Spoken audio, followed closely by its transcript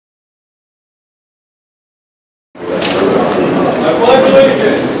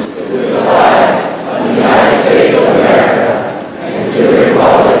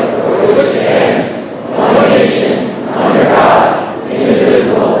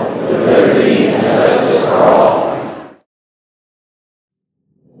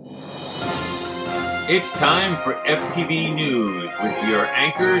It's time for FTV News with your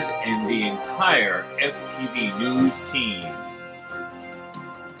anchors and the entire FTV News team.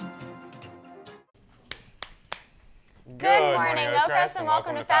 Good morning, Oakcrest, and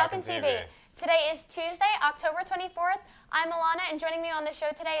welcome to Falcon TV. Today is Tuesday, October 24th. I'm Alana, and joining me on the show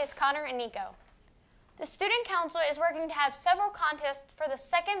today is Connor and Nico. The Student Council is working to have several contests for the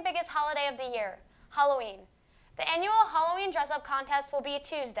second biggest holiday of the year, Halloween. The annual Halloween dress-up contest will be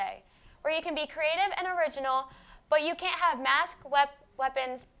Tuesday, where you can be creative and original, but you can't have masks,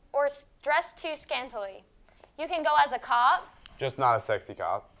 weapons, or dress too scantily. You can go as a cop. Just not a sexy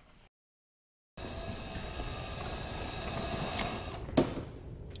cop.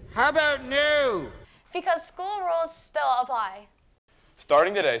 How about no? Because school rules still apply.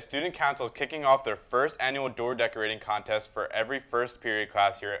 Starting today, Student Council is kicking off their first annual door decorating contest for every first period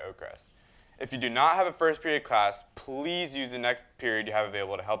class here at Oakcrest. If you do not have a first period class, please use the next period you have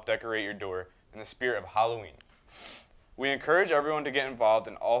available to help decorate your door in the spirit of Halloween. We encourage everyone to get involved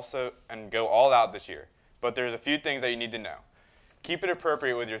and go all out this year, but there's a few things that you need to know. Keep it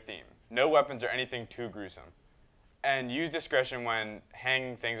appropriate with your theme. No weapons or anything too gruesome. And use discretion when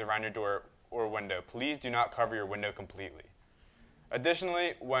hanging things around your door or window. Please do not cover your window completely.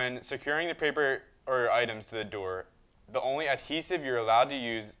 Additionally, when securing the paper or items to the door, the only adhesive you're allowed to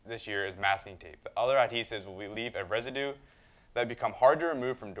use this year is masking tape. The other adhesives will leave a residue that become hard to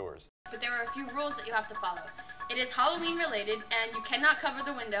remove from doors. But there are a few rules that you have to follow. It is Halloween related, and you cannot cover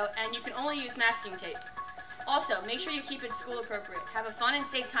the window, and you can only use masking tape. Also, make sure you keep it school appropriate. Have a fun and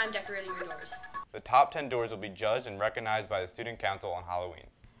safe time decorating your doors. The top 10 doors will be judged and recognized by the Student Council on Halloween.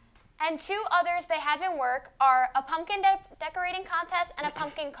 And two others they have in work are a pumpkin decorating contest and a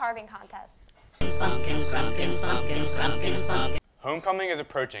pumpkin carving contest. Pumpkins, pumpkins, pumpkins, pumpkins, pumpkins. Homecoming is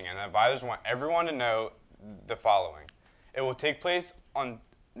approaching, and the advisors want everyone to know the following. It will take place on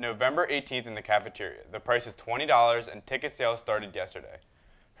November 18th in the cafeteria. The price is $20, and ticket sales started yesterday.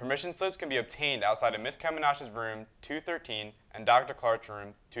 Permission slips can be obtained outside of Ms. Kaminash's room 213 and Dr. Clark's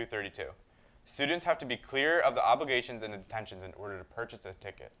room 232. Students have to be clear of the obligations and the detentions in order to purchase a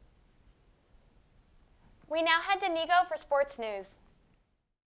ticket. We now head to Nico for sports news.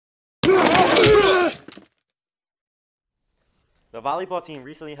 The volleyball team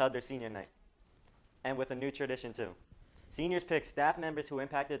recently held their senior night, and with a new tradition too. Seniors picked staff members who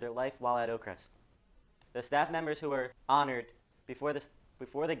impacted their life while at Oakcrest. The staff members who were honored before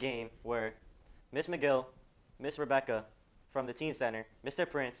the game were Miss McGill, Miss Rebecca from the Teen Center, Mr.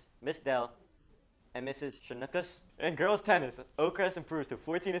 Prince, Miss Dell, and Mrs. Shanukas. In girls tennis, Oakcrest improves to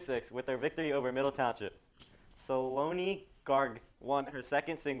 14-6 with their victory over Middle Township. Soloni Garg won her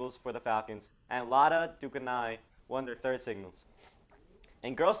second singles for the Falcons, and Lada Dukanai won their third singles.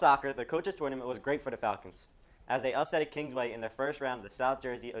 In girls soccer, the coaches tournament was great for the Falcons, as they upset Kingsway in their first round of the South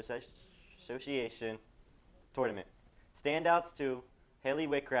Jersey Association tournament. Standouts to Haley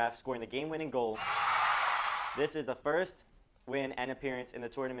Whitcraft scoring the game-winning goal. This is the first win and appearance in the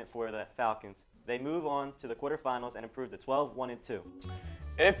tournament for the Falcons. They move on to the quarterfinals and improve to 12-1-2.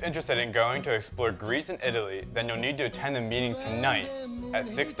 If interested in going to explore Greece and Italy, then you'll need to attend the meeting tonight at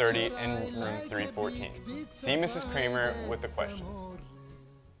 6:30 in room 314. See Mrs. Kramer with the questions.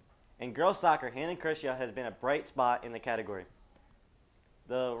 In girls soccer, Hannah Kershia has been a bright spot in the category.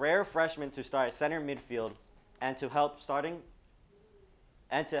 The rare freshman to start at center midfield and to help string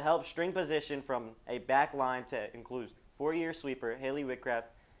position from a back line to include four-year sweeper Haley Whitcraft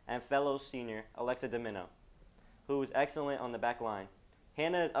and fellow senior Alexa Domino, who was excellent on the back line.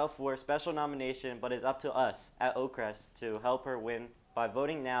 Hannah is up for a special nomination, but it's up to us at Oakcrest to help her win by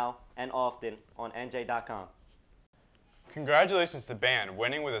voting now and often on NJ.com. Congratulations to band,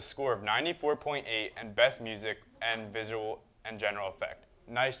 winning with a score of 94.8 and best music and visual and general effect.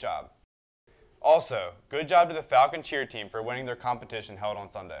 Nice job. Also, good job to the Falcon cheer team for winning their competition held on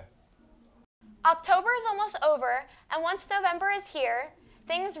Sunday. October is almost over, and once November is here,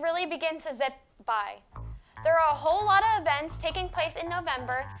 things really begin to zip by. There are a whole lot of events taking place in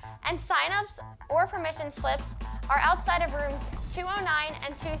November, and sign-ups or permission slips are outside of rooms 209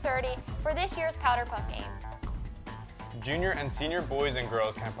 and 230 for this year's Powder Puff game. Junior and senior boys and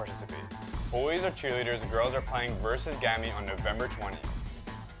girls can participate. Boys are cheerleaders, girls are playing versus GAMI on November 20th.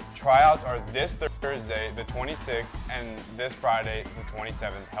 Tryouts are this Thursday, the 26th, and this Friday, the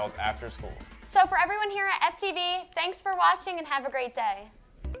 27th, held after school. So for everyone here at FTV, thanks for watching and have a great day.